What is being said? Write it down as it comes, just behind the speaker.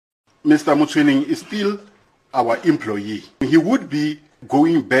Mr. Motsoeneng is still our employee. He would be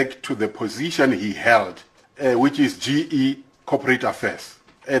going back to the position he held, which is GE Corporate Affairs.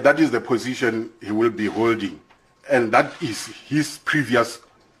 That is the position he will be holding, and that is his previous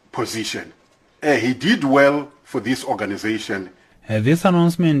position. He did well for this organization. This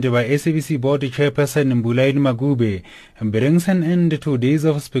announcement by SABC board chairperson Mbulaheni Maguvhe brings an end to days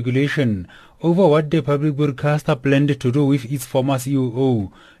of speculation over what the public broadcaster planned to do with its former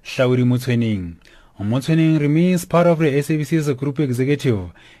COO, Hlaudi Motsoeneng. Motsoeneng remains part of the SABC's group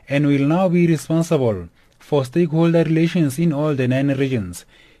executive and will now be responsible for stakeholder relations in all the 9 regions.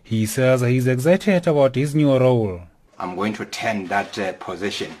 He says he is excited about his new role. I'm going to turn that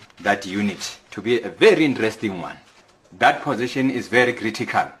position, that unit, to be a very interesting one. That position is very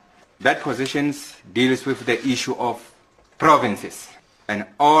critical. That position deals with the issue of provinces, and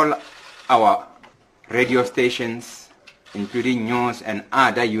all our radio stations, including news and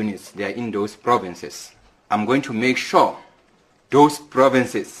other units, they are in those provinces. I'm going to make sure those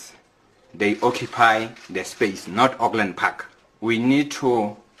provinces, they occupy the space, not Auckland Park. We need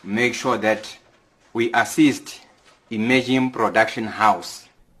to make sure that we assist Emerging Production House.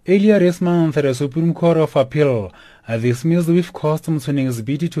 Earlier this month, the Supreme Court of Appeal dismissed with cause Motsoeneng's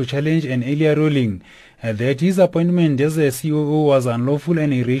bid to challenge an earlier ruling that his appointment as a COO was unlawful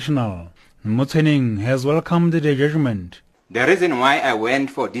and irrational. Motsoeneng has welcomed the judgment. The reason why I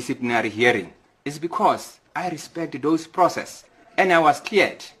went for disciplinary hearing is because I respect those process, and I was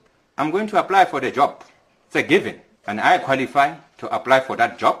cleared. I'm going to apply for the job. It's a given, and I qualify to apply for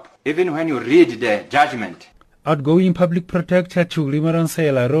that job. Even when you read the judgment, outgoing public protector Hlaudi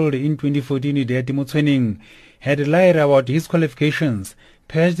Motsoeneng ruled in 2014 that Motsoeneng had lied about his qualifications,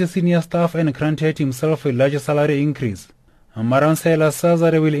 paid the senior staff and granted himself a larger salary increase. Motsoeneng says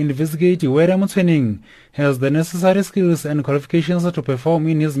that they will investigate whether Motsoeneng has the necessary skills and qualifications to perform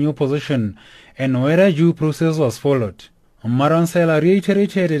in his new position and whether due process was followed. Motsoeneng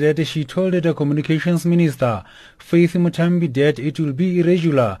reiterated that she told the communications minister, Faith Mutambi, that it will be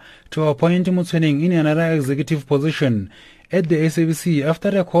irregular to appoint Motsoeneng in another executive position at the SABC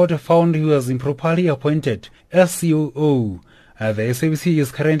after the court found he was improperly appointed as COO. The SABC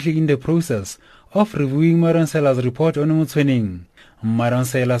is currently in the process of reviewing Motsoeneng's report on Motsoeneng.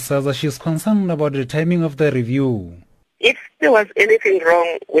 Motsoeneng says she is concerned about the timing of the review. If there was anything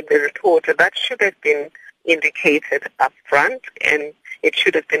wrong with the report, that should have been indicated up front, and it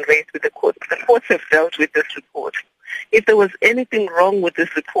should have been raised with the court. The courts have dealt with this report. If there was anything wrong with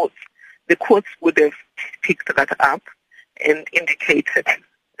this report, the courts would have picked that up and indicated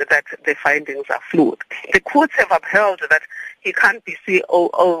that the findings are flawed. The courts have upheld that he can't be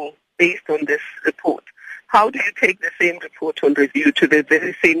COO based on this report. How do you take the same report on review to the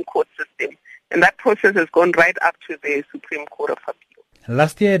very same court system? And that process has gone right up to the Supreme Court of Appeal.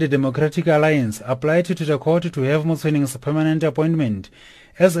 Last year, the Democratic Alliance applied to the court to have Motsoeneng's permanent appointment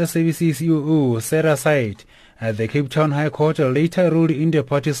as SABC COO set aside. The Cape Town High Court later ruled in the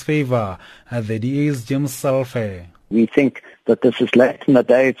party's favor, the DA's James Salfe. We think that this is late in the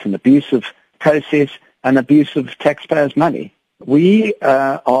day. It's an abusive process, an abuse of taxpayers' money. We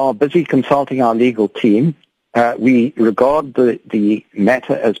are busy consulting our legal team. We regard the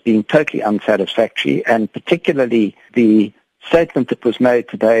matter as being totally unsatisfactory, and particularly the statement that was made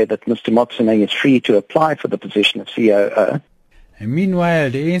today that Mr. Motsoeneng is free to apply for the position of COO. Meanwhile,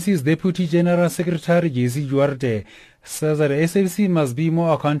 the ANC's Deputy General Secretary J.C. Duarte says that SABC must be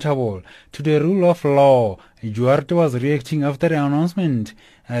more accountable to the rule of law. Duarte was reacting after the announcement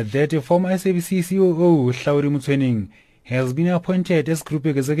that the former SABC COO Hlaudi Motsoeneng has been appointed as Group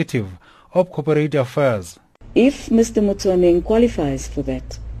Executive of Corporate Affairs. If Mr. Motsoeneng qualifies for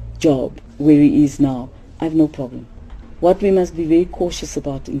that job where he is now, I have no problem. What we must be very cautious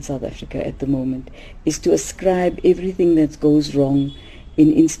about in South Africa at the moment is to ascribe everything that goes wrong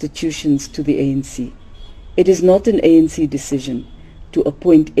in institutions to the ANC. It is not an ANC decision to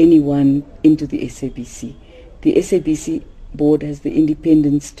appoint anyone into the SABC. The SABC board has the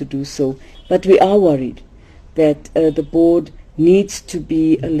independence to do so, but we are worried that the board needs to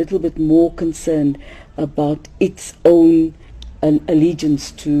be a little bit more concerned about its own allegiance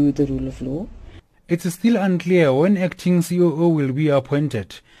to the rule of law. It's still unclear when acting COO will be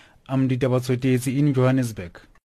appointed. I'm Ditaba Tsotetsi in Johannesburg.